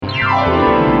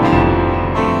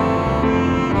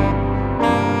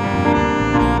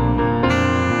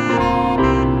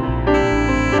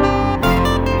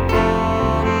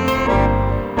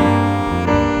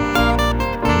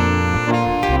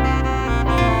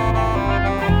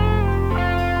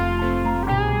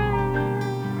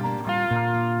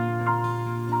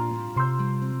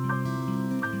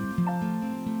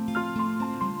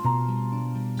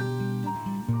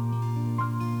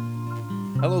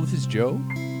Hello, this is Joe.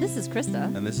 This is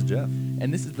Krista. And this is Jeff.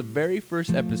 And this is the very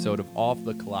first episode of Off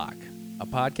the Clock, a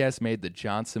podcast made the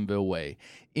Johnsonville way.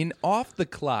 In Off the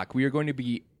Clock, we are going to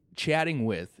be chatting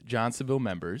with Johnsonville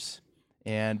members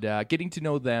and getting to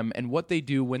know them and what they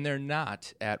do when they're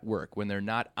not at work, when they're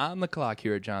not on the clock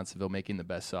here at Johnsonville making the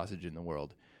best sausage in the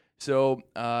world. So,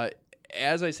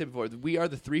 as I said before, we are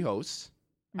the three hosts.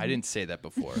 I didn't say that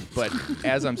before, but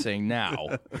as I'm saying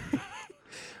now,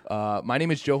 my name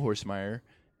is Joe Horstmeyer.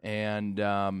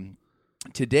 And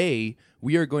today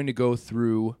we are going to go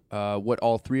through what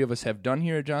all three of us have done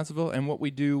here at Johnsonville and what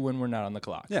we do when we're not on the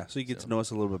clock. Yeah, so you get to know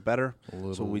us a little bit better.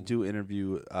 So when we do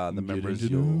interview the members,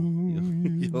 you'll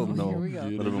know a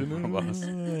little bit more about us.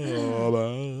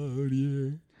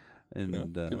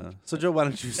 And so, Joe, why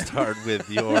don't you start with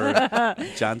your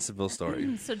Johnsonville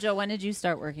story? So, Joe, when did you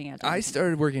start working at Johnsonville? I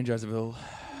started working in Johnsonville.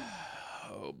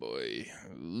 Oh, boy.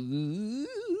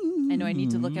 I know I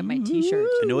need to look at my T-shirt.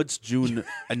 I know it's June.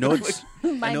 I know it's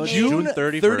June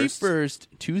 31st.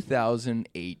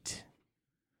 2008.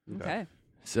 Okay.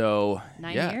 So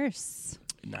 9 years.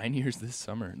 9 years this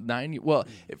summer. Well,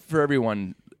 for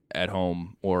everyone at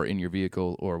home or in your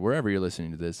vehicle or wherever you're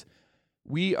listening to this,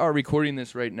 we are recording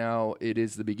this right now. It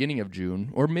is the beginning of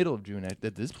June or middle of June at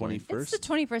this point. It's the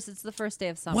 21st. It's the first day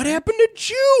of summer. What happened to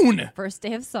June? First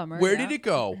day of summer. Where did it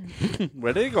go?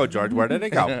 Where did it go, George? Where did it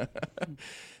go?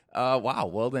 Wow.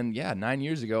 Well, then, 9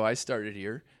 years ago, I started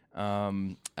here.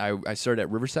 I started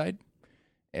at Riverside,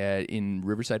 in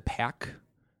Riverside Pack.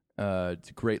 It's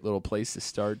a great little place to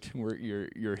start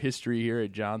your history here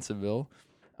at Johnsonville.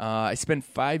 I spent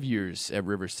 5 years at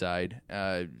Riverside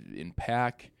in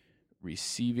Pack,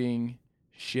 receiving,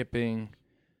 shipping,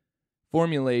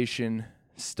 formulation,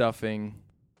 stuffing.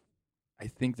 I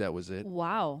think that was it.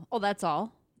 Wow. Oh, that's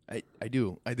all? I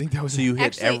do. I think that was So you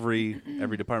hit Actually,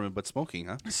 every department but smoking,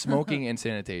 huh? smoking and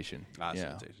sanitation.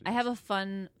 Sanitation. I have a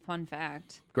fun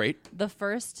fact. Great. The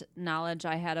first knowledge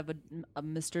I had of a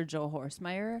Mr. Joe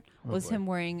Horstmeyer was him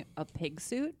wearing a pig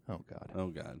suit. Oh, God. Oh,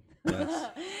 God. Yes.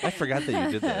 I forgot that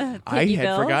you did that. I had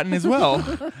Bill. forgotten as well.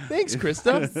 Thanks,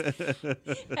 Krista.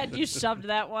 Had you shoved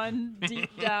that one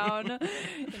deep down?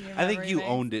 I think you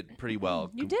owned it pretty well.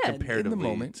 You did. Comparatively In the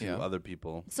moment, to yeah. other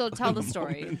people. So tell the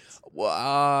story.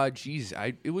 Well, geez,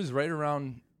 it was right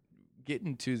around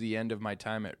getting to the end of my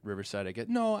time at Riverside. I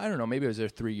don't know. Maybe I was there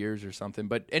 3 years or something.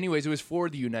 But anyways, it was for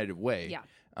the United Way. Yeah.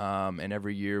 And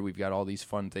every year we've got all these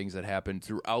fun things that happen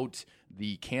throughout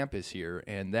the campus here.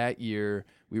 And that year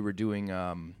we were doing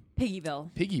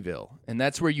Piggyville. And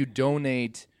that's where you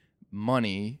donate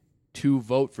money to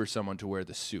vote for someone to wear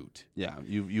the suit. Yeah,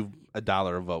 you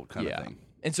 $1 a vote kind of thing.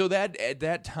 And so that at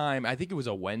that time, I think it was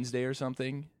a Wednesday or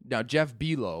something. Now, Jeff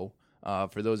Belo,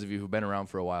 for those of you who've been around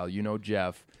for a while, you know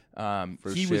Jeff.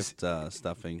 First he shift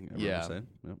stuffing. Yeah.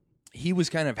 Yep. He was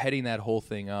kind of heading that whole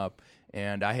thing up,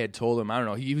 and I had told him, I don't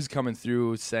know, he was coming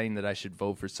through saying that I should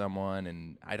vote for someone,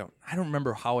 and I don't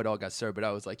remember how it all got started, but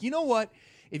I was like, you know what?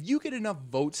 If you get enough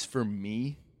votes for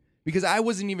me, because I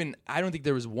don't think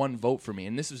there was one vote for me,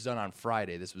 and this was done on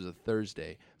Friday. This was a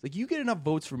Thursday. It's like, you get enough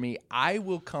votes for me, I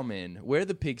will come in, wear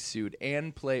the pig suit,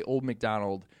 and play Old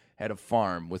MacDonald Had a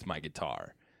Farm with my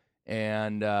guitar.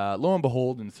 And lo and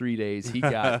behold, in 3 days, he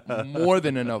got more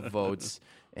than enough votes,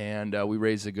 and we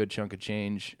raised a good chunk of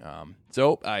change.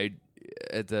 So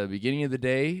at the beginning of the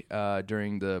day,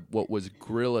 during what was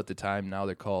grill at the time, now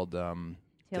they're called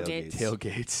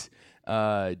tailgates.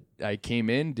 I came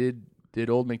in, did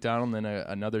Old MacDonald, and then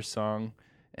another song,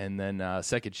 and then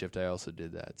second shift I also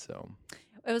did that. So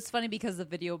it was funny because the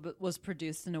video was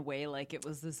produced in a way like it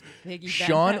was this big event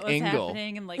Sean that was Engel.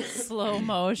 happening in like slow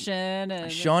motion.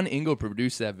 And Sean Engel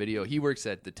produced that video. He works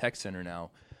at the tech center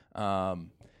now.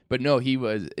 But no,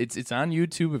 it's on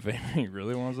YouTube if anybody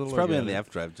really wants to look It's probably at on the it. F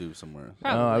drive too somewhere.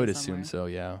 Probably I would somewhere. assume so,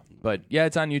 yeah. But yeah,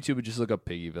 it's on YouTube. But just look up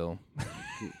Piggyville.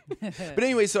 But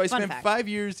anyway, so I Fun spent fact. 5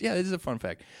 years. Yeah, this is a fun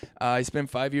fact. I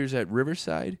spent 5 years at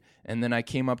Riverside, and then I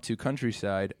came up to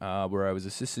Countryside, where I was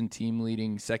assistant team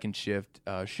leading second shift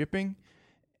shipping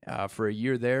for a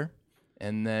year there,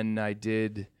 and then I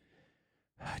did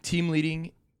team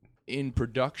leading in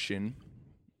production.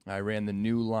 I ran the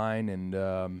new line and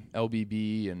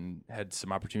LBB and had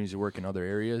some opportunities to work in other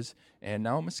areas, and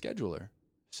now I'm a scheduler.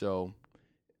 So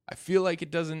I feel like it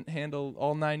doesn't handle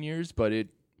all 9 years, but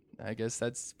I guess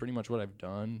that's pretty much what I've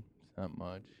done. It's not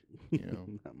much,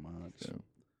 Not much. So.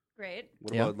 Great.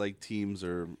 What about like teams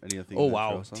or anything? Oh,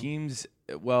 wow. Teams.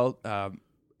 Well,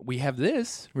 we have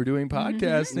this. We're doing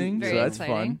podcasting, Very so that's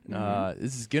exciting. fun.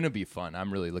 This is going to be fun.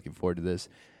 I'm really looking forward to this.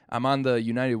 I'm on the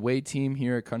United Way team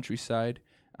here at Countryside.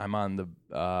 I'm on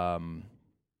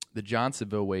the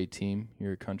Johnsonville Way team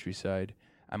here at Countryside.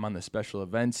 I'm on the special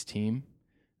events team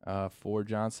for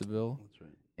Johnsonville. That's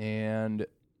right. And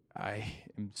I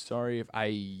am sorry if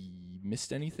I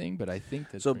missed anything, but I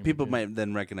think that's so. People might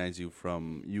then recognize you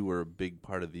from you were a big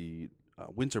part of the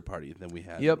winter party that we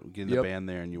had. Getting the band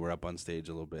there, and you were up on stage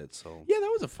a little bit. So yeah, that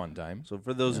was a fun time. So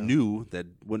for those new that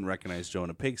wouldn't recognize Joe in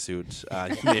a pig suit,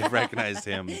 you may have recognized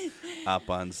him up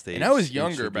on stage. And I was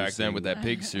younger back then with that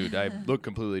pig suit. I look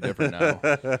completely different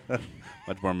now.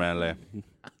 Much more manly.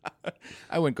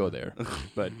 I wouldn't go there,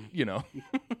 but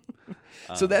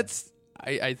So that's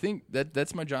I think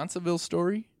that's my Johnsonville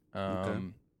story. Okay.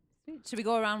 Should we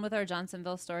go around with our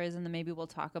Johnsonville stories, and then maybe we'll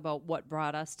talk about what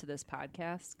brought us to this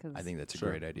podcast? Cause I think that's a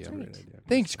great idea. Great.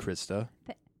 Thanks, Krista.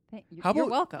 You're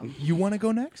welcome. You want to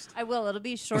go next? I will. It'll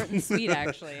be short and sweet,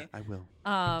 actually. I will.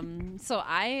 So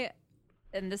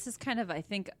and this is kind of, I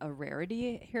think, a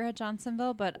rarity here at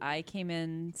Johnsonville, but I came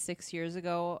in 6 years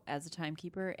ago as a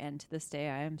timekeeper, and to this day,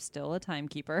 I am still a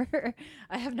timekeeper.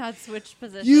 I have not switched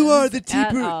positions. You are the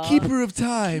keeper of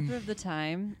time. Keeper of the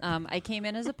time. I came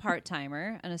in as a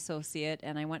part-timer, an associate,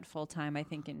 and I went full-time, I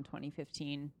think, in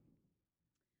 2015.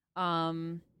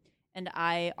 And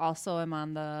I also am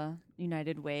on the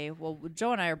United Way. Well,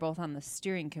 Joe and I are both on the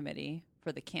steering committee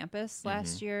for the campus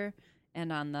last year.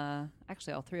 And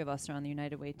actually, all three of us are on the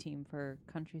United Way team for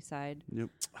Countryside. Yep.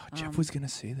 Oh, Jeff was going to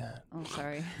say that. Oh,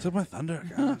 sorry. Took my thunder.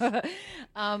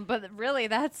 But really,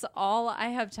 that's all I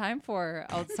have time for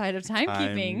outside of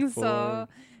timekeeping. So,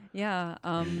 yeah.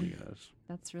 Oh my gosh.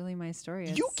 That's really my story.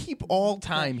 You keep all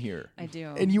time here. I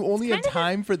do. And you only have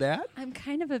time for that? I'm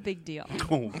kind of a big deal.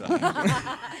 Oh,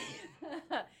 God.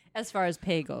 As far as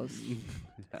pay goes.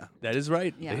 Yeah. That is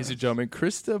right, ladies and gentlemen.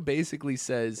 Krista basically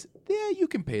says, yeah, you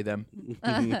can pay them.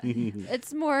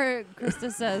 It's more,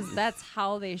 Krista says, that's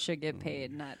how they should get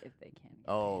paid, not if they can.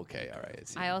 Oh, okay. All right.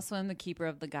 I also am the keeper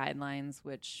of the guidelines,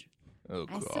 which I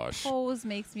suppose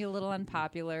makes me a little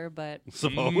unpopular, but...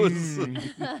 Suppose.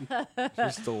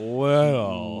 Just a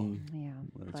little. Yeah.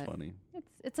 That's funny.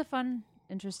 It's a fun,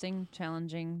 interesting,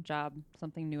 challenging job.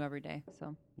 Something new every day.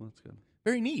 So Well, that's good.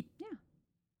 Very neat.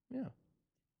 Yeah.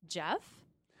 Jeff?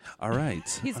 All right.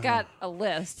 He's got a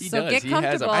list. He so does. get He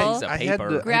has a comfortable. piece of I had paper.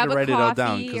 to Grab a write it all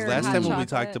down coffee because or last hot time when we chocolate.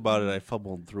 talked about it, I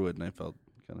fumbled through it and I felt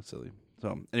kind of silly.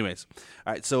 So, anyways,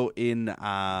 all right. So in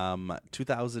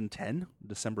 2010,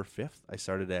 December 5th, I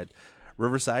started at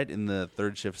Riverside in the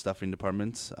third shift stuffing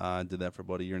department. Did that for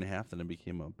about a year and a half. Then I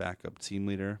became a backup team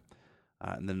leader.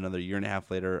 And then another year and a half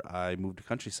later, I moved to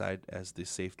Countryside as the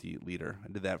safety leader.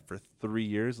 I did that for 3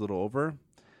 years, a little over.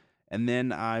 And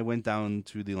then I went down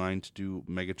to the line to do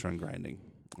Megatron grinding,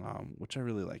 which I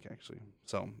really like, actually.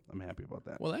 So I'm happy about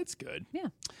that. Well, that's good. Yeah.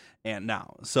 And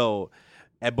now, so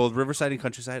at both Riverside and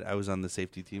Countryside, I was on the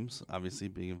safety teams, obviously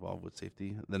being involved with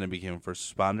safety. Then I became a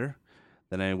first responder.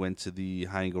 Then I went to the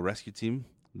high and go rescue team.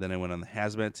 Then I went on the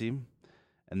hazmat team.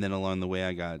 And then along the way,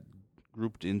 I got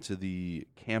grouped into the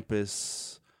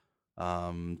campus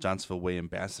Johnsonville Way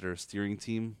ambassador steering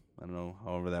team. I don't know,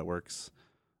 however that works.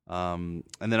 And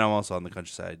then I'm also on the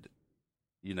Countryside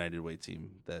United Way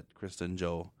team that Krista and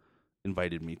Joe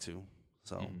invited me to.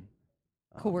 So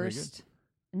Coerced,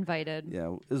 invited.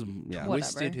 yeah, it was, yeah. Whatever.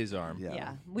 Twisted his arm.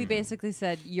 Yeah. We basically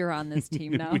said, you're on this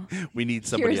team now. we need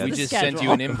somebody. Here's on We the just schedule. sent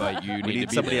you an invite. You we need need to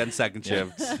be somebody there. on second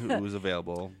shift who's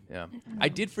available. Yeah. I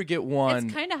did forget one.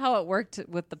 It's kind of how it worked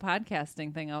with the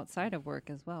podcasting thing outside of work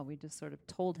as well. We just sort of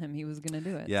told him he was going to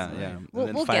do it. Yeah, so. yeah. And We'll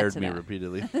then get fired to me that.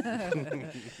 repeatedly.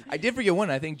 I did forget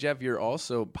one. I think, Jeff, you're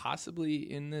also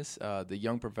possibly in this, the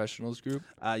Young Professionals group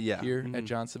Yeah. here Mhm. at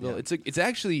Johnsonville. Yeah. It's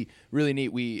actually really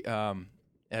neat. We,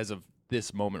 as of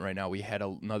this moment right now, we had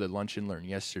another lunch and learn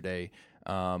yesterday,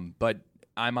 but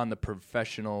I'm on the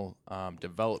professional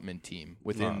development team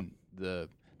within the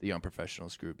Young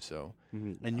Professionals group. So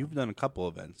And you've done a couple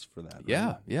events for that. yeah,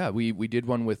 right? yeah, we did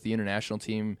one with the international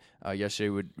team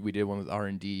yesterday. We did one with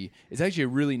R&D. It's actually a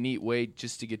really neat way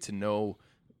just to get to know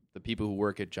the people who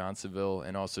work at Johnsonville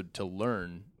and also to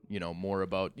learn, more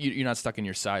about. You're not stuck in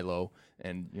your silo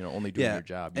and only doing your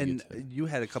job. You And get to- you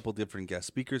had a couple different guest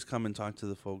speakers come and talk to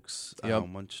the folks. Yep. Why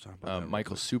don't you talk about that real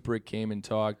Michael quick? Suprick came and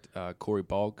talked. Corey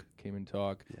Balk came and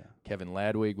talked. Yeah. Kevin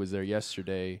Ladwig was there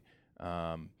yesterday.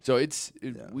 So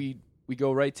we we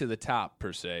go right to the top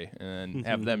per se and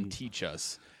have them teach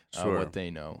us Sure. what they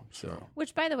know. So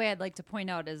Which, by the way, I'd like to point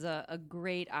out is a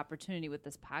great opportunity with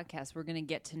this podcast. We're going to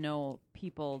get to know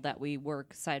people that we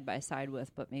work side by side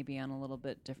with, but maybe on a little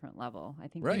bit different level. I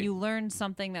think Right. when you learn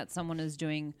something that someone is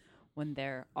doing when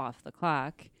they're off the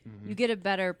clock, you get a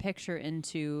better picture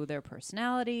into their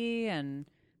personality and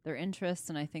their interests,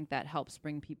 and I think that helps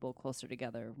bring people closer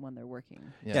together when they're working.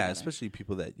 Yeah, especially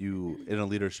people that you in a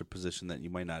leadership position that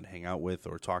you might not hang out with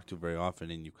or talk to very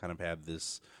often, and you kind of have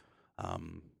this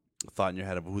thought in your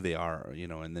head of who they are,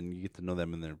 and then you get to know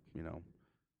them, and they're,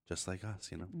 just like us,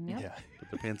 Yep. yeah.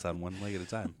 put their pants on one leg at a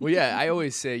time. Well, yeah, I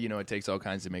always say, it takes all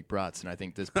kinds to make brats, and I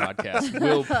think this podcast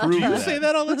will prove Do you that. say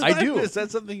that all the time? I do. Is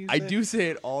that something you say? I do say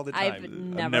it all the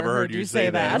time. I've never heard you say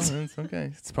that. Well, it's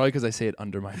okay. It's probably because I say it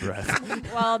under my breath.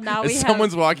 Well, now we If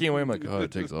someone's walking away, I'm like, oh,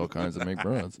 it takes all kinds to make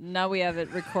brats. now we have it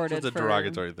recorded It's a for,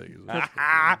 derogatory thing. Isn't it?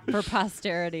 for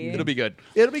posterity. It'll be good.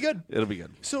 It'll be good. It'll be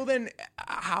good. So then,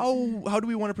 how do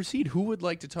we want to proceed? Who would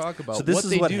like to talk about So this what is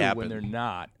they what do happened. when they're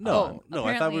not? No,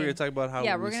 I thought we were apparently- going to talk about how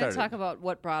Yeah, we we're going started. to talk about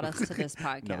what brought us to this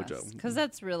podcast. Joe. Because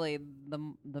that's really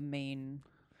the main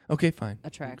Okay, fine.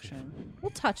 attraction. We'll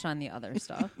touch on the other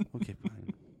stuff. Okay,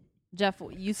 fine. Jeff,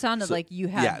 you sounded So- like you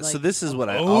had. Yeah, like, so this is what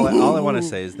all I want to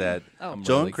say is that Oh.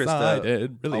 Joe really and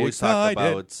Krista really always talk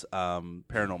excited. about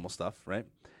paranormal stuff, right?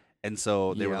 And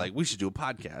so they were Yeah. like, we should do a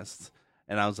podcast.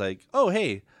 And I was like, oh,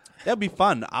 hey, that'd be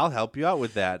fun. I'll help you out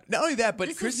with that. Not only that, but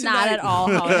this Chris is and not I, at all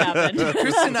how it happened.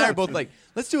 Chris and I are both like,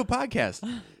 let's do a podcast.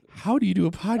 How do you do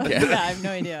a podcast? Yeah, I have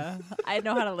no idea. I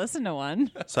know how to listen to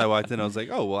one. So I walked in. I was like,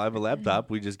 oh, well, I have a laptop.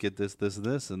 We just get this, this, and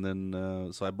this. And then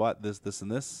so I bought this, this, and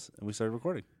this. And we started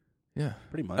recording. Yeah,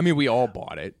 Pretty much. I mean, we all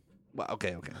bought it. Well,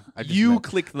 okay. I just You meant-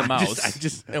 click the I mouse,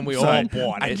 just and we sorry, all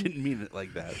bought I it. didn't mean it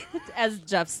like that. As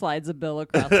Jeff slides a bill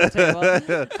across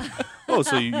the table. Oh,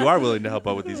 so you are willing to help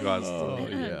out with these costs. Oh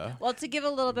yeah. Well, to give a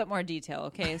little bit more detail,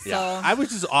 okay? So Yeah. I was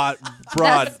just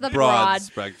broad That's the broad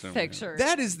spectrum. picture.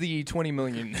 That is the 20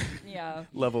 million Yeah.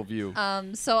 level view.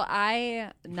 So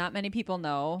not many people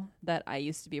know that I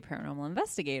used to be a paranormal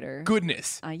investigator.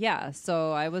 Goodness. Yeah.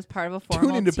 So I was part of a formal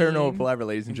Tune into team. Paranormal Palaver,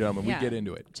 ladies and gentlemen. Yeah. We get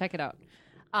into it. Check it out.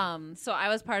 So I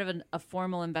was part of a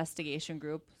formal investigation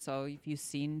group. So if you've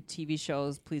seen TV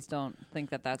shows, please don't think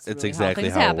that that's It's really exactly how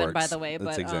things how it happen. works. By the way,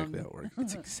 That's but exactly how it works.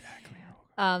 It's exactly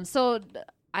how. so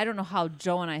I don't know how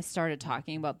Joe and I started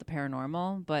talking about the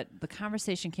paranormal, but the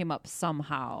conversation came up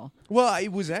somehow Well,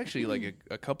 it was actually like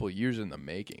a couple of years in the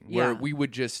making where Yeah. we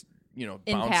would just, in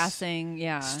bounce passing.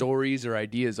 Yeah. stories or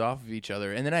ideas off of each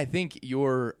other. And then I think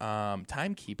your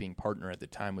timekeeping partner at the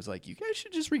time was like, you guys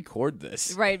should just record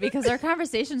this. Right, because our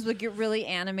conversations would get really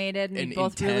animated and And we'd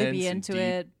both really be intense and into deep.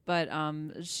 it. But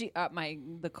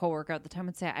the coworker at the time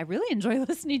would say, "I really enjoy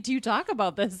listening to you talk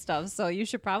about this stuff, so you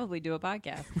should probably do a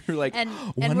podcast." We were like, And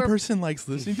one we're- person likes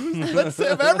listening to us. Let's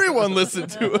have everyone listen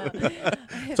to it.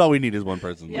 That's all we need is one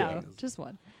person. Yeah, just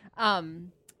one.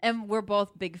 And we're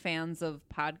both big fans of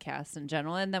podcasts in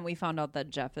general. And then we found out that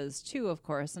Jeff is too, of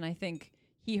course. And I think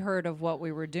he heard of what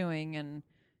we were doing. And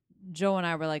Joe and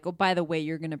I were like, oh, by the way,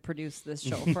 you're going to produce this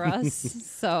show for us.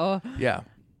 So, Yeah.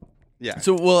 Yeah.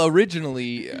 So, well,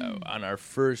 originally on our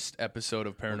first episode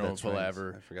of Paranormal that's right.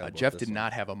 Palaver, I forgot about Jeff this did one.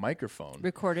 not have a microphone.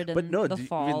 recorded in but no, the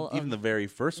fall. even the very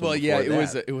first one. Well, yeah, before it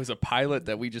was that. it was a pilot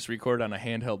that we just recorded on a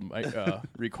handheld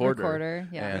recorder. Recorder,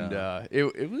 yeah. And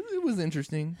it was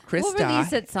interesting. Krista,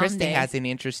 release it Krista someday. has an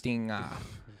interesting,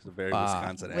 It's a very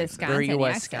Wisconsin accent. Wisconsin very accent.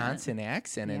 Wisconsin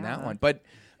accent in that Yeah. one. But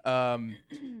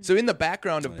so in the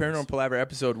background of Nice. Paranormal Palaver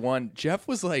episode 1, Jeff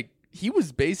was like, he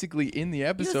was basically in the He was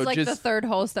episode like the just third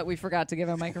host that we forgot to give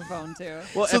a microphone to.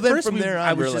 Well, So at then first from there on,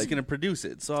 I was we're just like- going to produce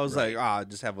it. So I was like,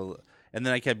 just have a. And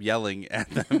then I kept yelling at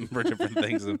them for different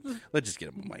things. And let's just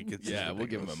get him a mic. It's just yeah, we'll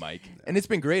give him a ridiculous. mic, and it's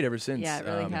been great ever since. Yeah, it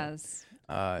really has.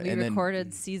 We and then-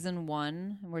 recorded season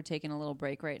 1. We're taking a little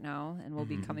break right now, and we'll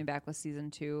be coming back with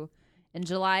season 2 in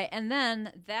July. And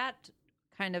then that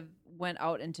kind of went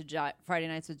out into Friday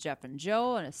Nights with Jeff and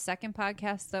Joe, and a second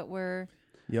podcast that we're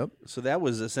Yep. So that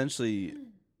was essentially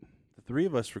the three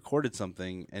of us recorded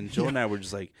something, and Joe and I were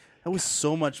just like, that was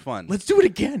so much fun. Let's do it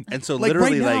again. And so Like,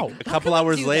 literally, right now. like a couple come we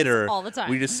hours do this later, all the time?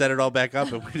 we just set it all back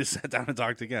up and we just sat down and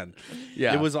talked again.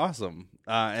 Yeah. It was awesome.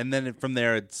 And then from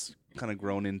there, it's kind of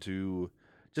grown into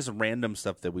just random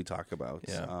stuff that we talk about.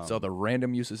 Yeah. So the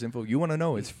random useless info you want to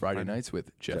know is Friday nights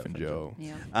with Jeff and Joe.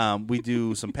 yeah. We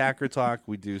do some Packer talk.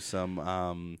 We do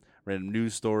some random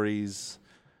news stories.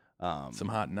 some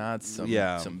hot knots,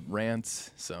 some rants.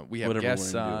 So we have whatever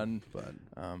guests we're gonna on. do, but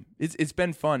It's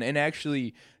been fun, and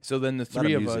actually, so then the a lot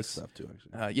three of music us, stuff too,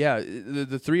 actually.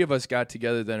 the three of us got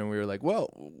together then, and we were like,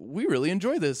 well, we really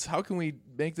enjoy this. How can we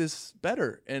make this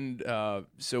better? And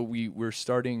so we're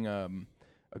starting a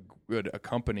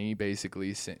company. Basically,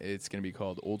 it's going to be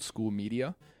called Old School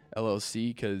Media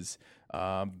LLC because.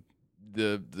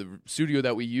 The studio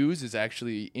that we use is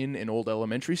actually in an old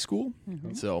elementary school.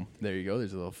 So there you go.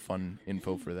 There's a little fun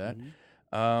info for that.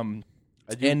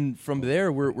 And from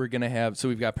there, we're going to have, so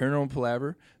we've got Paranormal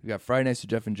Palaver. We've got Friday Nights with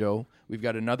Jeff and Joe. We've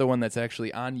got another one that's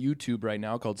actually on YouTube right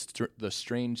now called The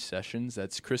Strange Sessions.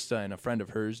 That's Krista and a friend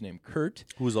of hers named Kurt.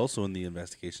 Who was also in the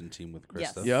investigation team with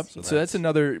Krista. Yes. Yep. So that's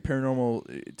another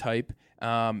paranormal type.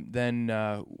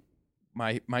 Then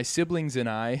my siblings and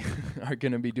I are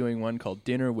going to be doing one called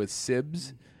Dinner with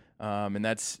Sibs. And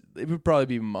it would probably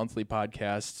be a monthly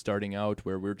podcast starting out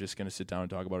where we're just going to sit down and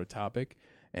talk about a topic.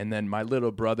 And then my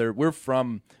little brother, we're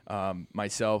from,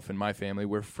 myself and my family,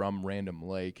 we're from Random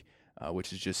Lake,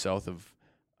 which is just south of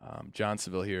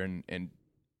Johnsonville here. And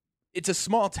it's a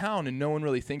small town, and no one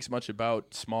really thinks much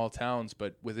about small towns.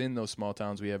 But within those small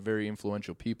towns, we have very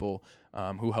influential people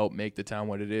who help make the town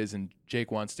what it is. And Jake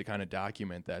wants to kind of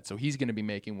document that. So he's going to be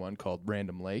making one called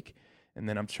Random Lake. And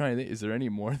then I'm trying to think, is there any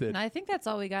more that... And I think that's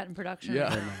all we got in production.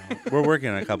 Yeah. We're working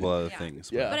on a couple other things.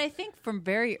 Yeah. But I think from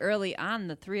very early on,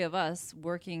 the three of us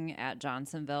working at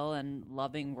Johnsonville and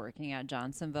loving working at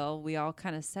Johnsonville, we all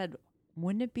kind of said,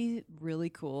 wouldn't it be really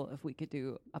cool if we could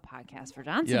do a podcast for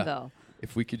Johnsonville?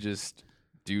 If we could just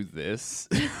do this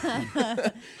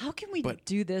How can we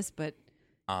do this, but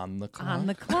on the clock. on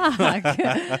the clock?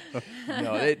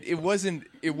 No, it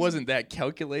wasn't that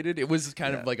calculated. It was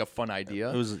kind of like a fun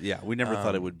idea. It was, we never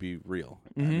thought it would be real.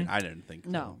 I mean, I didn't think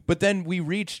so. No. But then we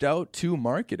reached out to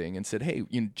marketing and said, hey,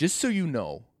 just so you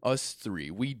know, us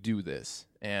three, we do this.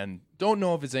 And don't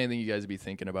know if it's anything you guys would be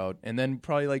thinking about. And then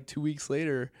probably like 2 weeks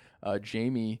later,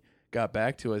 Jamie got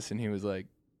back to us and he was like,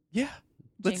 yeah.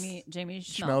 Jamie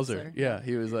Schmelzer. Yeah,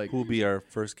 he was like, Who will be our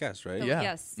first guest, right? So, Yeah.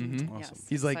 Yes. Mhm. Yes. Awesome.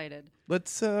 He's like, excited.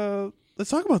 let's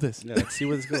talk about this. Yeah, let's see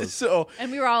where this goes. So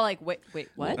And we were all like, wait,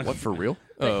 what? what for real?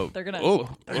 They're gonna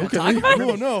okay. talk about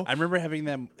it? No. I remember having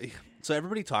them. So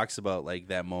everybody talks about like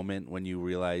that moment when you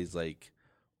realize like,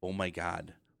 oh my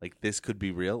God, like this could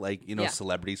be real. Like, Yeah.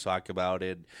 celebrities talk about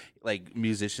it, like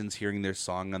musicians hearing their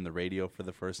song on the radio for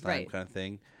the first time, Right. kind of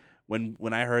thing. When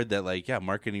I heard that, like,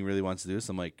 marketing really wants to do this,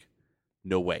 I'm like,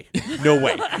 no way, no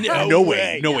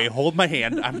way, no way. Hold my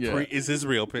hand. Is this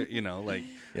real?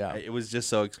 Yeah. It was just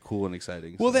so cool and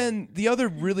exciting. Well, so. then the other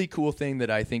really cool thing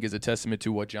that I think is a testament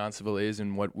to what Johnsonville is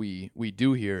and what we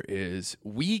do here is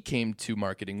we came to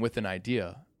marketing with an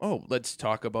idea. Oh, let's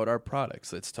talk about our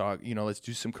products. Let's talk, let's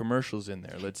do some commercials in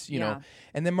there. Let's, Yeah.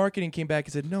 and then marketing came back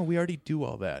and said, no, we already do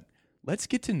all that. Let's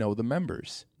get to know the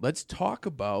members. Let's talk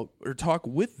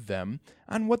with them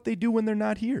on what they do when they're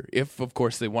not here. If, of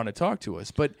course, they want to talk to us.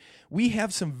 But we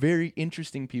have some very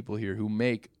interesting people here who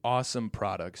make awesome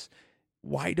products.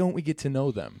 Why don't we get to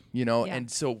know them? Yeah.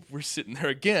 And so we're sitting there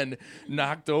again,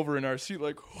 knocked over in our seat,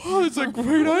 like, oh, it's a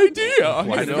great idea.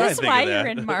 Why Is did I this think why of that?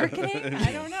 you're in marketing?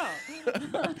 I don't know.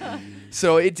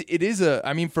 So it is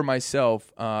for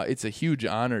myself, it's a huge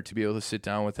honor to be able to sit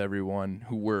down with everyone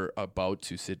who we're about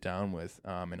to sit down with.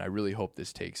 And I really hope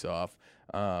this takes off.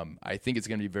 I think it's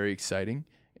going to be very exciting.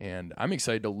 And I'm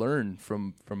excited to learn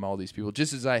from all these people,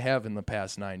 just as I have in the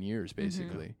past 9 years,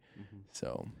 basically.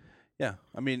 So... Yeah,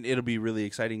 I mean, it'll be really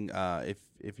exciting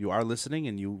if you are listening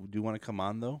and you do want to come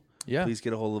on, though. Yeah. Please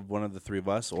get a hold of one of the three of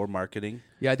us or marketing.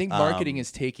 Yeah, I think marketing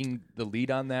is taking the lead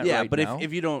on that Yeah, right but now.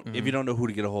 if you don't know who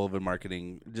to get a hold of in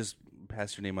marketing, just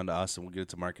pass your name on to us and we'll get it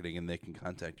to marketing and they can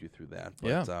contact you through that.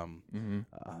 But,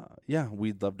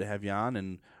 we'd love to have you on,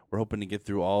 and we're hoping to get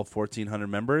through all 1,400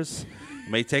 members.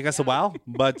 It may take us a while,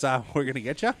 but we're going to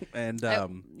get you. And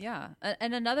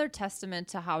And another testament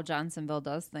to how Johnsonville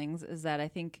does things is that I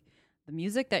think the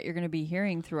music that you're going to be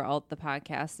hearing throughout the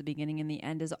podcast, the beginning and the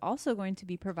end, is also going to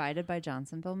be provided by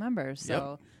Johnsonville members.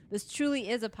 So this truly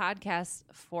is a podcast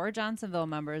for Johnsonville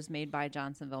members, made by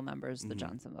Johnsonville members, the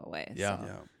Johnsonville way. Yeah.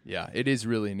 So. Yeah, it is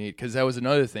really neat because that was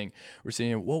another thing. We're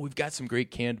saying, well, we've got some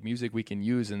great canned music we can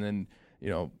use. And then,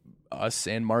 us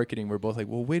and marketing, we're both like,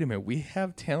 well, wait a minute. We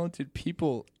have talented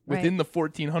people within the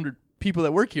 1,400 people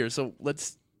that work here. So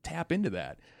let's tap into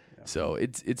that. Yeah. So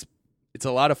it's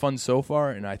a lot of fun so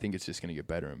far, and I think it's just going to get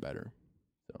better and better.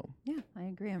 So yeah, I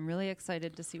agree. I'm really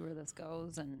excited to see where this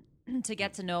goes and to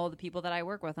get to know the people that I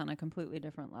work with on a completely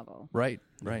different level. Right.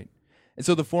 And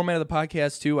so the format of the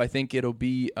podcast too, I think it'll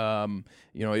be,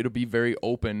 it'll be very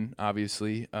open.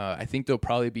 Obviously, I think there'll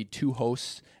probably be two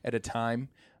hosts at a time.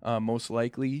 most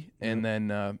likely. And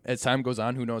then as time goes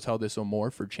on, who knows how this will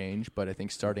morph or change. But I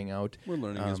think starting out, We're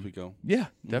learning as we go. yeah,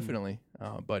 definitely.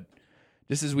 But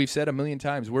just as we've said a million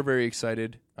times, we're very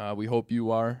excited. We hope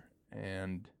you are.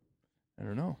 And I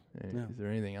don't know. Yeah. Is there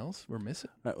anything else we're missing?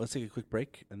 All right, let's take a quick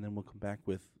break, and then we'll come back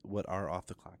with what our off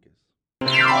the clock is.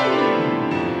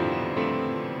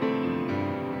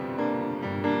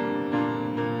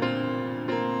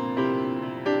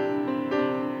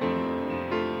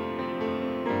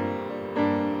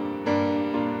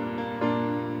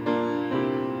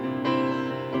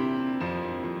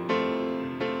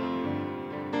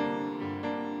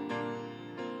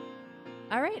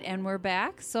 All right, and we're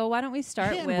back. So why don't we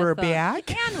start And with... we're back.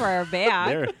 And we're back.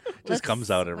 There, just comes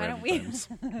out at Why don't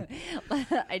random we?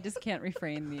 times. I just can't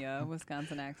refrain the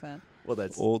Wisconsin accent. Well,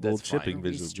 that's Old that's shipping fine.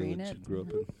 village Restrain you it. grew up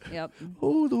in. Yep.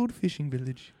 Old fishing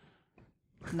village.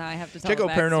 Now I have to tell Check the out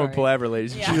Paranormal backstory. Palaver,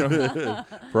 ladies and gentlemen. Yeah.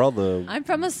 For all the I'm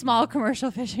from a small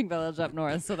commercial fishing village up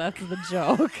north, so that's the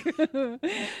joke.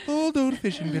 Old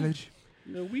fishing village.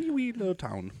 wee little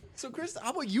town. So, Chris, how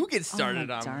about you get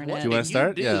started on darn what it. Do you wanna did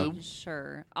start? do? Yeah.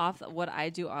 Sure. What I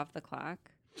do off the clock.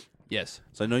 Yes.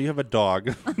 So I know you have a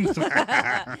dog.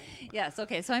 Yes.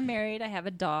 Okay. So I'm married. I have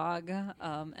a dog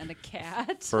and a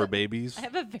cat. Fur babies. I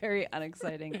have a very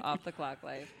unexciting off the clock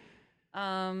life.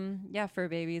 Yeah, fur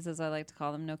babies, as I like to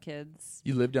call them. No kids.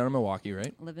 You live down in Milwaukee,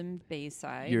 right? Live in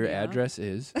Bayside. Your yeah. address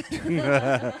is?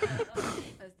 My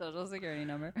social security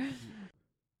number.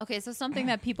 Okay, so something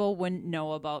that people wouldn't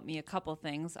know about me, a couple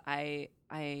things. I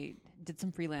did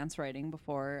some freelance writing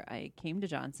before I came to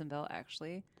Johnsonville,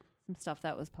 actually. Some stuff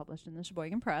that was published in the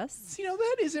Sheboygan Press. You know,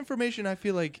 that is information I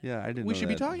feel like Yeah, I didn't we know should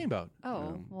be that. talking about.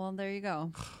 Oh, well, there you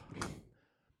go.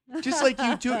 Just like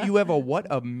you do, you have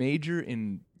a major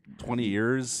in 20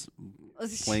 years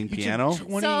playing you took piano.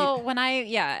 20 So when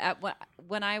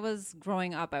I was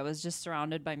growing up, I was just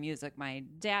surrounded by music. My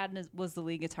dad was the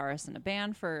lead guitarist in a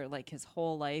band for like his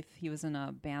whole life. He was in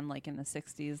a band like in the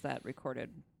 60s that recorded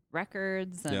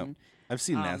records. And Yep. I've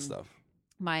seen that stuff.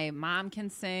 my mom can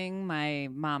sing. My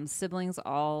mom's siblings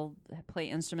all play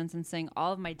instruments and sing.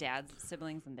 All of my dad's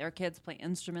siblings and their kids play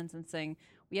instruments and sing.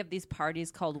 We have these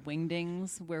parties called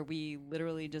wingdings where we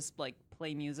literally just like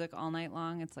play music all night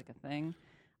long. It's like a thing.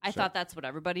 I thought that's what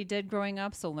everybody did growing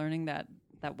up. So learning that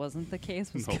wasn't the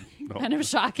case was No. kind of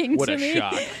shocking What to a me.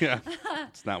 shock. Yeah,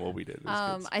 it's not what we did.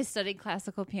 as kids. I studied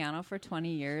classical piano for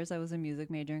 20 years. I was a music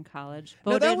major in college.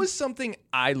 No, that Voted- was something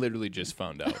I literally just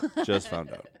found out. Just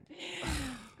found out.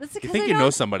 That's You because think I you know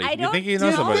don't- somebody. I You don't think you know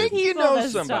tell somebody. people You know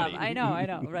this somebody. stuff. I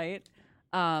know, right?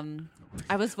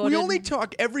 I was voted. We only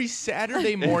talk every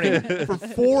Saturday morning for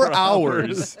 4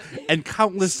 hours And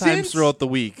countless times Since- throughout the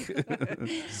week.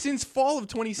 since fall of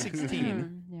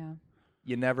 2016. yeah.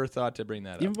 You never thought to bring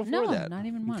that up. Even before No, that. not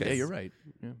even once. Yeah, you're right.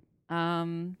 Yeah.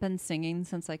 Been singing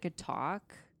since I could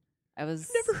talk. I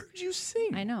was Never heard you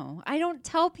sing. I know. I don't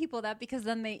tell people that because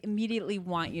then they immediately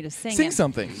want you to sing. Sing it.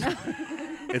 something.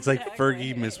 It's like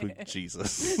Fergie missed with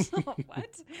Jesus.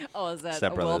 What? Oh, is that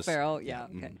Step Will Brothers. Ferrell? Yeah.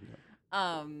 Okay.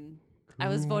 Mhm. I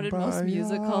was voted most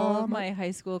musical of my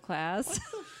high school class.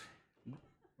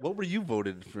 What were you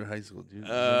voted for high school? Do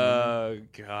you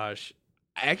Gosh.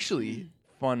 Actually,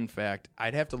 fun fact,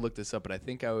 I'd have to look this up, but I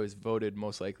think I was voted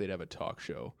most likely to have a talk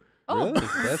show. Really?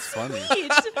 That's funny.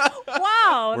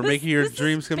 Wow. We're making your this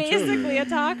dreams is come true. basically a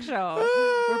talk show.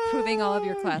 We're proving all of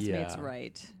your classmates Yeah.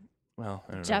 right. Well,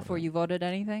 I don't Jeff, know. were you voted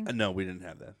anything? No, we didn't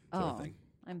have that sort Oh, of thing.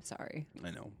 I'm sorry.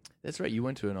 I know. That's right. You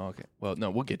went to an all. Well, no,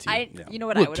 we'll get to you. Yeah. You know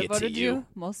what We'll I would have get to voted you. you?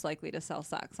 Most likely to sell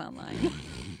socks online.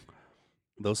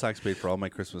 Those socks paid for all my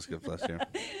Christmas gifts last year.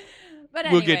 But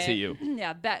We'll anyway, get to you.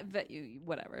 Yeah, bet you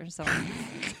whatever. So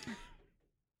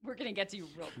we're gonna get to you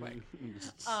real quick.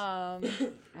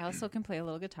 I also can play a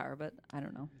little guitar, but I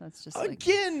don't know. That's just like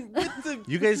Again, with the.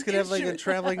 You guys could have like a instrument.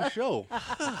 traveling show.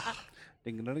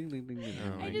 Ding, ding, ding, ding, ding.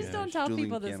 Oh I my just gosh. don't tell Dueling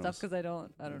people this pianos. stuff because I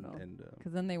don't know. And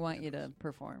Because then they want you to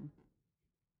perform,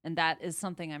 and that is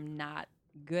something I'm not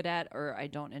good at or I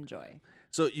don't enjoy.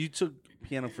 so you took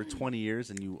piano for 20 years,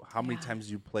 and how many times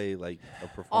did you play like a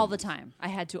performance? All the time. I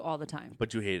had to all the time.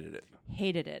 But you hated it.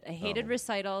 Hated it. I hated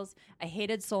recitals. I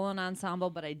hated solo and ensemble,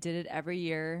 but I did it every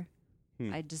year.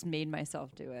 I just made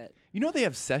myself do it. You know they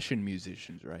have session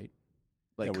musicians, right?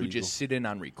 Like where who you just sit in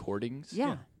on recordings.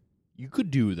 Yeah. You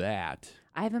could do that.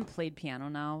 I haven't played piano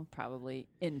now probably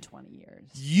in 20 years.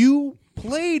 You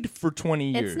played for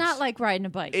 20 years. It's not like riding a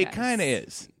bike. It guys. kind of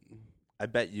is. I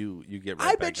bet you get right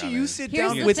I back bet you on you it. sit Here's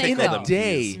down the within thing, a though.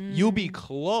 day, you'll be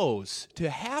close to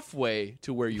halfway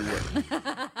to where you were.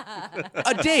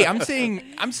 A day. I'm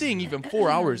saying even 4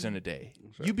 hours in a day.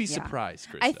 You'd be Yeah. surprised,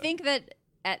 Krista. I think that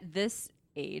at this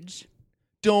age,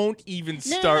 Don't even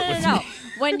start with No. me.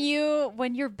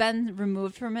 When you've been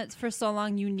removed from it for so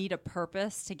long, you need a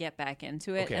purpose to get back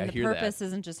into it, Okay, and I the hear that. purpose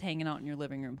isn't just hanging out in your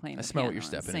living room playing. I the smell what piano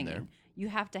you're and stepping in there. singing. You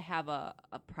have to have a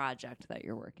project that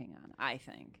you're working on. I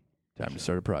think. Time to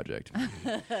start a project.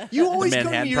 You always come to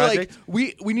me, Manhattan you're Project?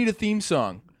 like, we need a theme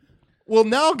song. Well,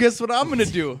 now guess what I'm going to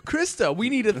do? Krista, we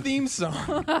need a theme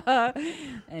song.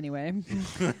 Anyway, moving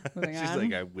She's on.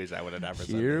 like, I wish I would have never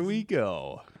said Here this. we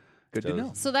go. Good to So-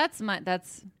 know. So that's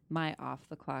my off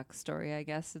the clock story. I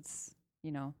guess it's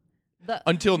the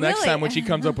Until next really- time when she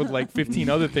comes up with like 15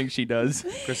 other things she does.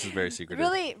 Chris is very secretive.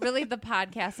 really the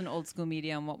podcast and old school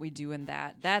media and what we do in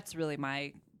that's really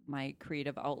my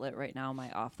creative outlet right now, my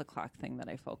off the clock thing that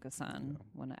I focus on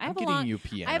when I have I'm a getting long you a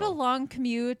piano. I have a long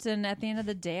commute, and at the end of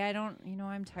the day I don't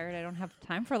I'm tired. I don't have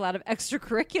time for a lot of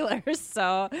extracurriculars.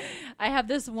 So I have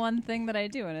this one thing that I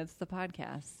do, and it's the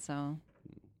podcast. So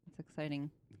it's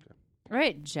exciting. All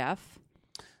right, Jeff.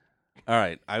 All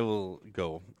right, I will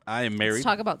go. I am married Let's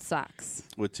talk about socks.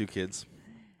 with 2 kids.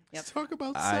 Yep. Let's talk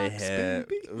about I socks, have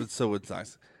baby. so it's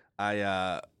nice.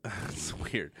 It's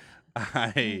weird.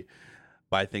 I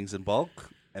buy things in bulk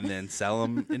and then sell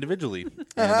them individually,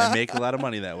 and I make a lot of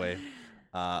money that way.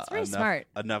 very smart.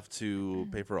 Enough to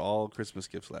pay for all Christmas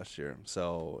gifts last year.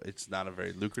 So it's not a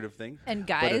very lucrative thing. And but,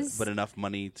 guys, but enough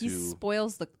money he to.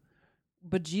 spoils the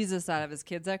bejesus out of his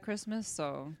kids at Christmas.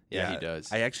 So Yeah, he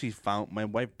does. I actually found my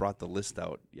wife brought the list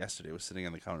out yesterday. I was sitting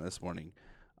on the counter this morning.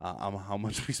 On how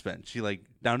much we spent. She like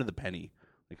down to the penny.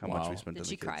 Like how much Wow. we spent on did the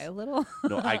she kids. cry a little?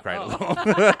 No, I cried a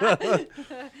little.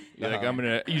 You're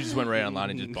like, you just went right online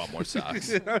and just bought more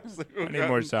socks. I need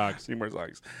more socks. Need more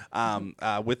socks.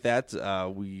 With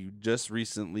that, we just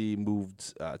recently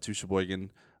moved to Sheboygan.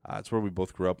 It's where we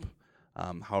both grew up.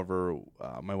 However,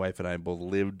 my wife and I both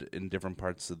lived in different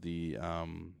parts of the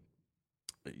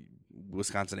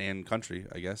Wisconsin and country,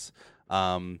 I guess.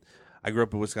 I grew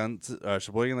up in Wisconsin,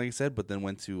 Sheboygan, like I said, but then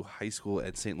went to high school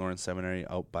at St. Lawrence Seminary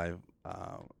out by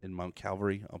in Mount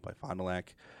Calvary, out by Fond du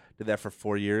Lac. Did that for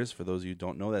 4 years. For those of you who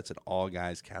don't know, that's an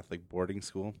all-guys Catholic boarding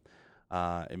school.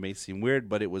 It may seem weird,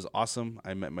 but it was awesome.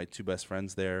 I met my 2 best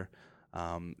friends there.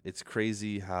 It's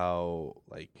crazy how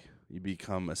like you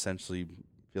become essentially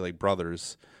feel like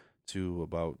brothers to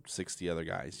about 60 other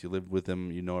guys. You lived with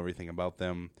them, you know everything about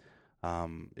them.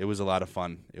 It was a lot of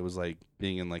fun. It was like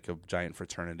being in like a giant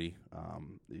fraternity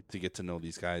to get to know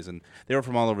these guys, and they were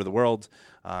from all over the world.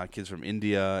 Kids from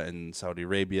India and Saudi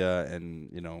Arabia, and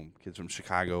kids from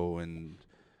Chicago, and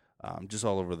just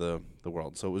all over the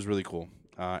world. So it was really cool.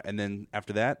 And then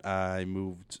after that, I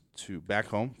moved back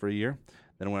home for a year.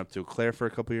 Then I went up to Eau Claire for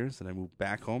a couple years. Then I moved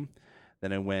back home.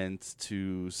 Then I went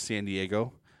to San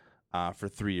Diego for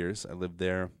 3 years. I lived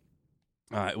there.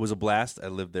 It was a blast. I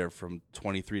lived there from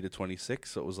 23 to 26,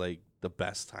 so it was like the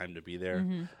best time to be there.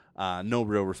 No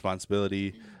real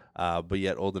responsibility, but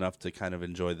yet old enough to kind of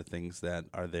enjoy the things that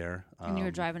are there. And you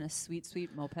were driving a sweet,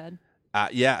 sweet moped.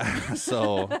 Yeah.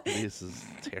 So this is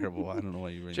terrible. I don't know why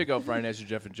you bring Check out Friday Nights with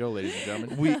Jeff and Joe, ladies and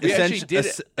gentlemen. We We actually essentially- did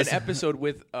es- an episode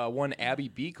with one Abby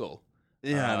Beagle.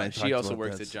 Yeah, and I she talked also about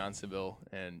works that. at Johnsonville,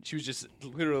 and she was just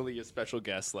literally a special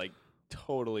guest, like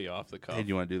totally off the cuff. Hey, do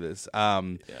you want to do this?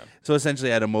 Yeah. So essentially,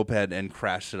 I had a moped and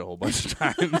crashed it a whole bunch of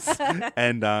times.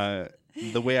 And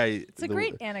the way It's a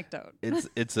great anecdote.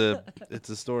 it's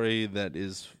a story that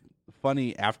is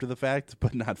funny after the fact,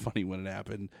 but not funny when it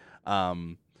happened.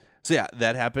 So yeah,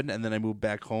 that happened, and then I moved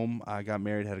back home. I got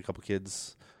married, had a couple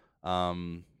kids.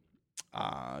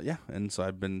 Yeah, and so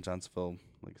I've been in Johnsonville,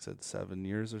 like I said, 7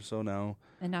 years or so now.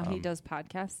 And now he does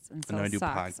podcasts and And I sells do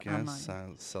socks podcasts,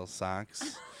 online. sell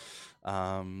socks.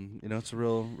 It's a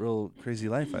real crazy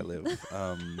life I live.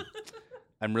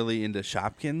 I'm really into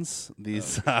Shopkins.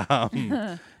 These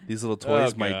these little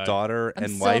toys Oh, my God. daughter I'm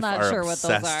and still wife not are sure what those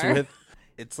obsessed are. with.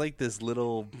 It's like this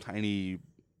little tiny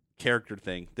character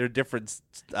thing. They're different.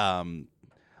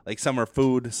 Like some are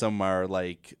food, some are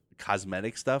like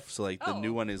cosmetic stuff. So like the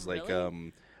new Oh, one is like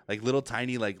really? like little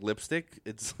tiny like lipstick.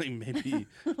 It's like maybe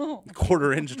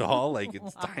quarter-inch tall. Like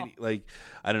it's tiny. Like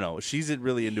I don't know. She's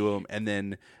really into them. And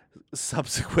then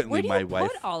subsequently, Where do my you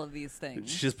wife put all of these things?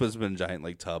 she just puts them in a giant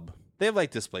like tub. They have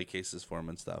like display cases for them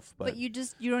and stuff. But you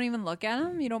don't even look at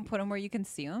them? You don't put them where you can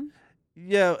see them?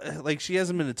 yeah, like she has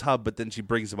them in a tub, but then she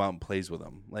brings them out and plays with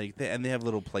them. Like they have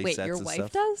little play Wait, sets your and wife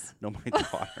stuff. does? No, my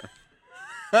daughter.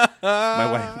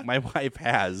 my wife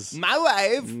has. My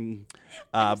wife. I'm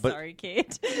But sorry,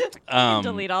 Kate. um,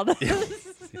 Delete all this.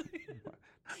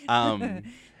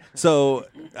 So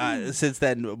since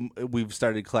then we've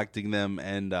started collecting them,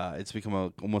 and it's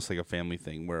become almost like a family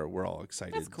thing where we're all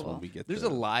excited That's cool. when we get. There's a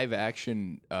live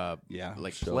action, Yeah,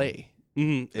 like show. play.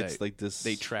 It's like this.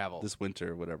 they travel. this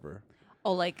winter, or whatever.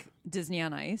 Oh, like Disney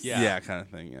on Ice? Yeah. Yeah, kind of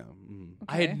thing. Yeah. Mhm.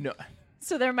 I had no.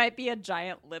 So there might be a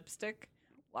giant lipstick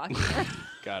walking around.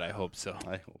 God, I hope so.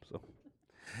 I hope so.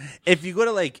 If you go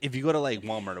to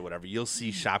Walmart or whatever, you'll see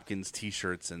Shopkins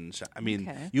T-shirts and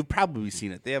Okay. you've probably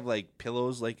seen it. They have like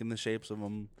pillows like in the shapes of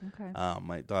them. Okay.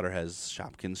 My daughter has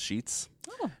Shopkins sheets.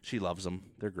 Oh. She loves them.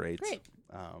 They're great. Great.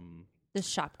 Um, Does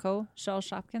Shopko sell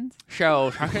Shopkins?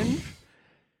 Shall Shockin?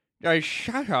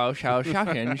 Shall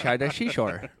Shockin, shall the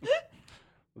seashore.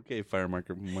 okay, Fire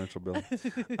Marshal Bill.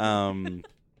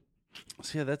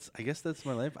 So yeah, I guess that's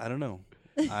my life. I don't know.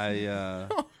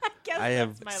 I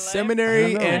have Seminary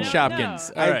I don't and know.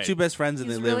 Shopkins. I All have right. two best friends, and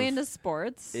He's they really live into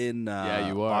sports. in Yeah,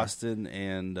 you are. Boston,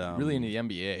 and Really into the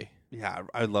NBA. yeah,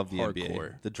 I love the Hardcore.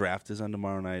 NBA. The draft is on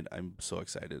tomorrow night. I'm so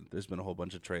excited. There's been a whole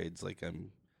bunch of trades. Like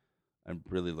I'm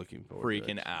really looking forward. to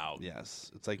Freaking it. out.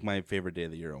 Yes, it's like my favorite day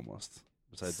of the year almost.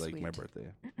 Besides like my Sweet. birthday,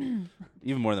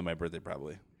 even more than my birthday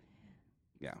probably.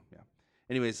 Yeah.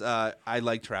 Anyways, I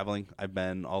like traveling. I've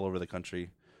been all over the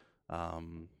country.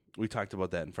 We talked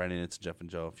about that in Friday Nights with Jeff and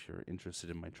Joe. If you're interested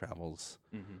in my travels,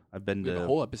 I've been We have to a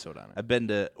whole episode on it. I've been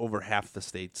to over half the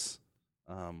states.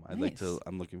 Nice.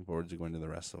 I'm looking forward to going to the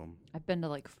rest of them. I've been to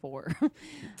like 4.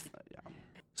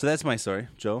 So that's my story,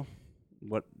 Joe.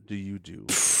 What do you do?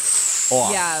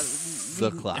 Yeah.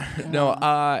 The clock. No,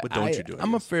 What don't you do, I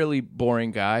I'm a guess? fairly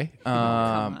boring guy. Come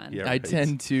on. Yeah, I right.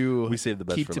 tend to We save the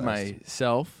best keep for to last.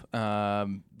 myself. He's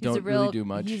Don't a real, really do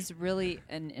much. He's really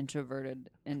an introverted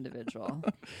individual.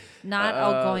 Not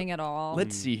outgoing at all.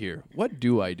 Let's see here. What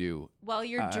do I do? Well,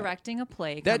 you're directing a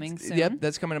play That's, coming soon. Yep,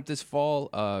 that's coming up this fall.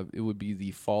 It would be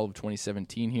the fall of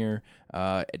 2017 here.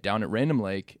 Down at Random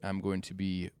Lake, I'm going to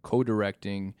be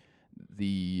co-directing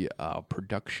the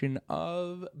production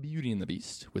of Beauty and the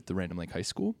Beast with the Random Lake High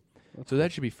School. So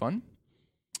that should be fun.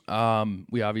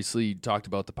 We obviously talked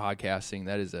about the podcasting.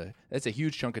 That's a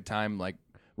huge chunk of time. Like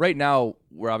right now,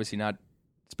 we're obviously not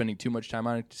spending too much time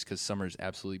on it just because summer is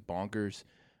absolutely bonkers.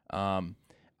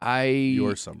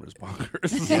 Your summer's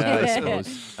bonkers. Yeah, I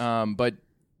suppose.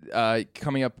 But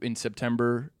coming up in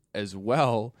September as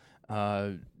well,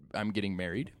 I'm getting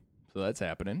married, so that's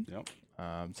happening. Yep.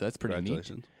 So that's pretty neat.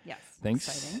 Congratulations. Yes. Thanks.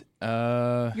 Exciting.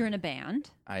 You're You're in a band.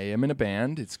 I am in a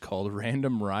band. It's called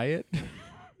Random Riot.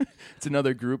 It's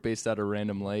another group based out of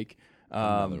Random Lake.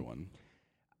 Another one.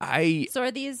 So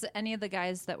are these any of the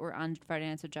guys that were on Friday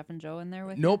Nights with Jeff and Joe in there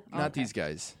with Nope, you? not Okay. these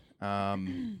guys.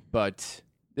 But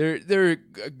they're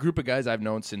a group of guys I've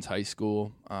known since high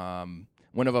school.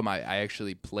 One of them I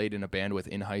actually played in a band with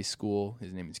in high school.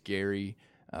 His name is Gary.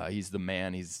 He's the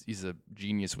man. He's a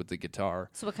genius with the guitar.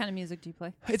 So what kind of music do you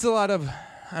play? It's a lot of,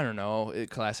 I don't know,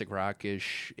 classic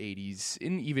rockish 80s,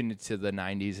 and even into the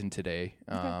 90s and today.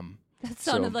 That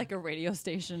sounded So- like a radio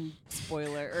station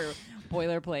spoiler or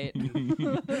boilerplate.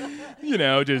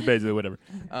 Just basically whatever.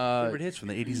 Favorite hits from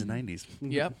the 80s and 90s.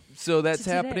 Yep. So that's To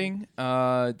today. happening.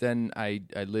 Then I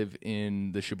live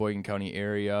in the Sheboygan County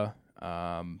area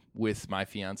with my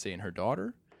fiance and her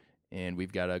daughter, and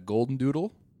we've got a golden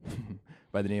doodle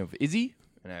by the name of Izzy,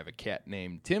 and I have a cat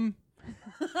named Tim.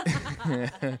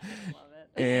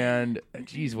 And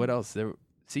geez, what else?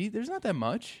 There's not that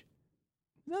much.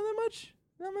 Not much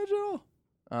at all.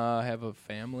 I have a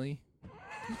family.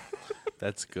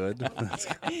 That's good.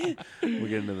 We're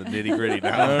getting to the nitty gritty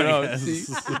now. I don't know.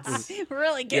 guess. See?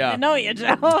 Really getting Yeah. to know you,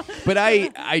 Joe. But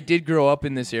I did grow up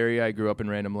in this area. I grew up in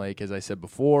Random Lake, as I said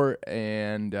before,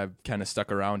 and I've kind of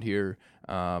stuck around here.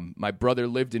 My brother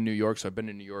lived in New York, so I've been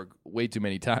to New York way too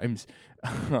many times.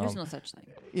 There's no such thing.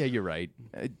 Yeah, you're right.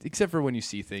 Except for when you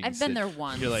see things. I've been that there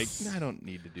once. You're like, I don't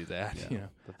need to do that. You know?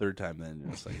 The third time, then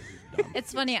it's like done.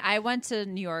 It's funny. I went to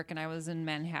New York and I was in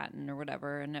Manhattan or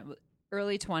whatever, and it was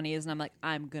early 20s, and I'm like,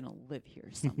 I'm gonna live here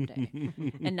someday.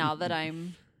 And now that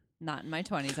I'm not in my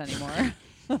 20s anymore,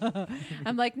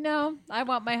 I'm like, no, I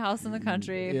want my house in the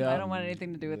country. Yeah. I don't want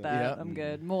anything to do with that. Yeah. I'm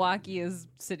good. Milwaukee is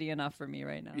city enough for me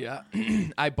right now. Yeah.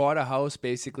 I bought a house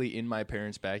basically in my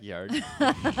parents' backyard.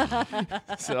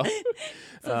 So,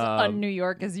 So as un-New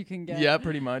York as you can get. yeah,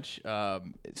 pretty much.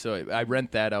 So I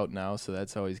rent that out now, so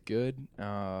that's always good.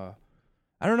 I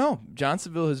don't know.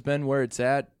 Johnsonville has been where it's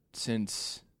at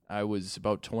since I was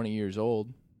about 20 years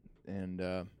old, and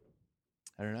I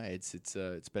don't know.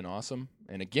 It's been awesome.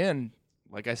 And again,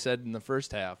 like I said in the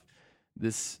first half,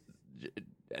 this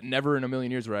never in a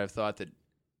million years would I have thought that.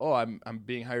 Oh, I'm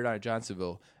being hired out of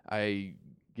Johnsonville. I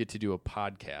get to do a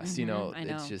podcast. You know, I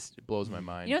know. it blows my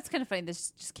mind. You know, it's kind of funny.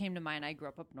 This just came to mind. I grew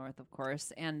up north, of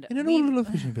course, and in an we've- old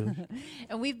little fishing village.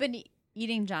 and we've been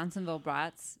eating Johnsonville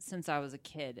brats since I was a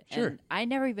kid. Sure. And I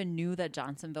never even knew that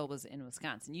Johnsonville was in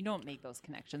Wisconsin. You don't make those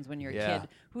connections when you're Yeah. a kid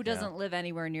who doesn't live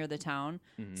anywhere near the town.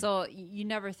 So you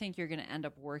never think you're going to end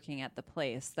up working at the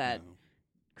place that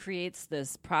creates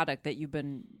this product that you've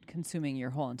been consuming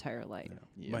your whole entire life.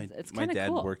 It's My kinda dad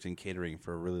cool. worked in catering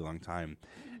for a really long time,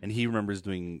 and he remembers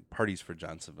doing parties for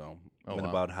Johnsonville. Oh, and wow.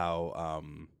 about how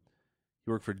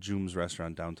he worked for Joom's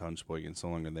restaurant downtown Sheboygan, so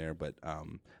longer there, but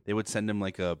they would send him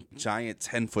like a giant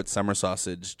 10-foot summer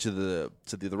sausage to the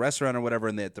restaurant or whatever,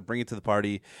 and they had to bring it to the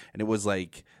party, and it was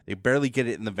like they barely get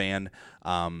it in the van.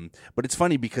 But it's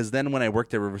funny because then when I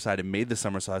worked at Riverside and made the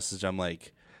summer sausage, I'm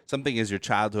like, something is your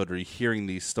childhood or you're hearing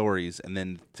these stories, and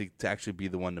then to actually be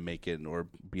the one to make it or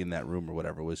be in that room or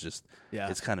whatever was just,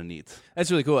 it's kind of neat.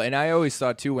 That's really cool. And I always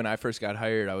thought, too, when I first got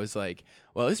hired, I was like,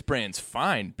 well, this brand's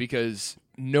fine because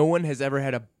no one has ever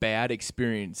had a bad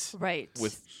experience Right.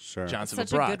 with Sure. Johnsonville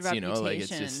Such a good brats. You know, like it's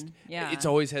just, reputation. Yeah. it's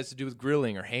always has to do with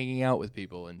grilling or hanging out with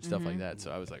people and stuff like that.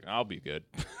 So I was like, I'll be good.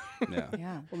 Yeah.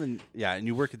 Yeah. Well, then, and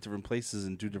you work at different places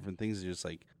and do different things, and you're just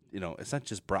like, it's not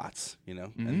just brats, And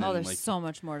Oh, then, there's like, so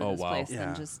much more to Oh, this wow. place yeah,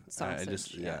 than just sausage.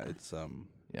 it's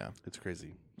Yeah. it's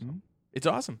crazy. It's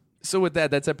awesome. So with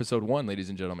that, that's episode 1, ladies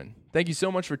and gentlemen. Thank you so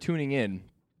much for tuning in.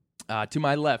 To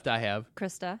my left, I have,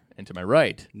 Krista. and to my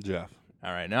right, Jeff.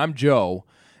 all right, now I'm Joe,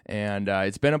 and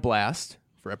it's been a blast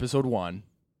for episode 1.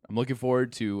 I'm looking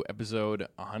forward to episode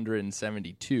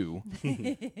 172.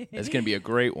 That's going to be a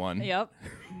great one. Yep.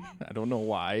 I don't know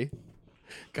why.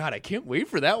 God, I can't wait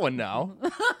for that one now.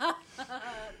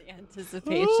 The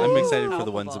anticipation. I'm excited for the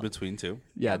Palpable. ones in between too.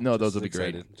 Yeah, no, those will Just be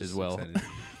great excited. as Just well. excited.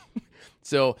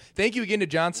 So thank you again to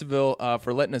Johnsonville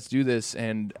for letting us do this,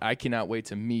 and I cannot wait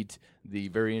to meet the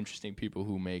very interesting people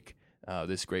who make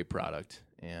this great product.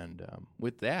 And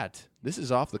with that, this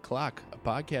is Off the Clock, a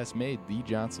podcast made the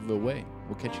Johnsonville way.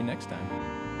 We'll catch you next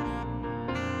time.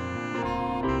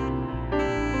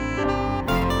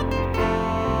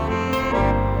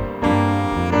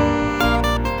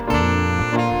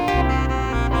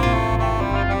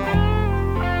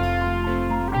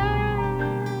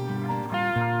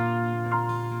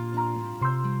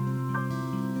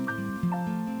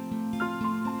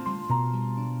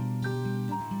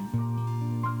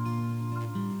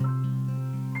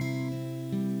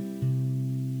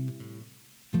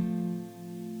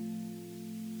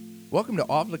 Welcome to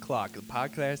Off the Clock, the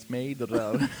podcast made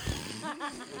the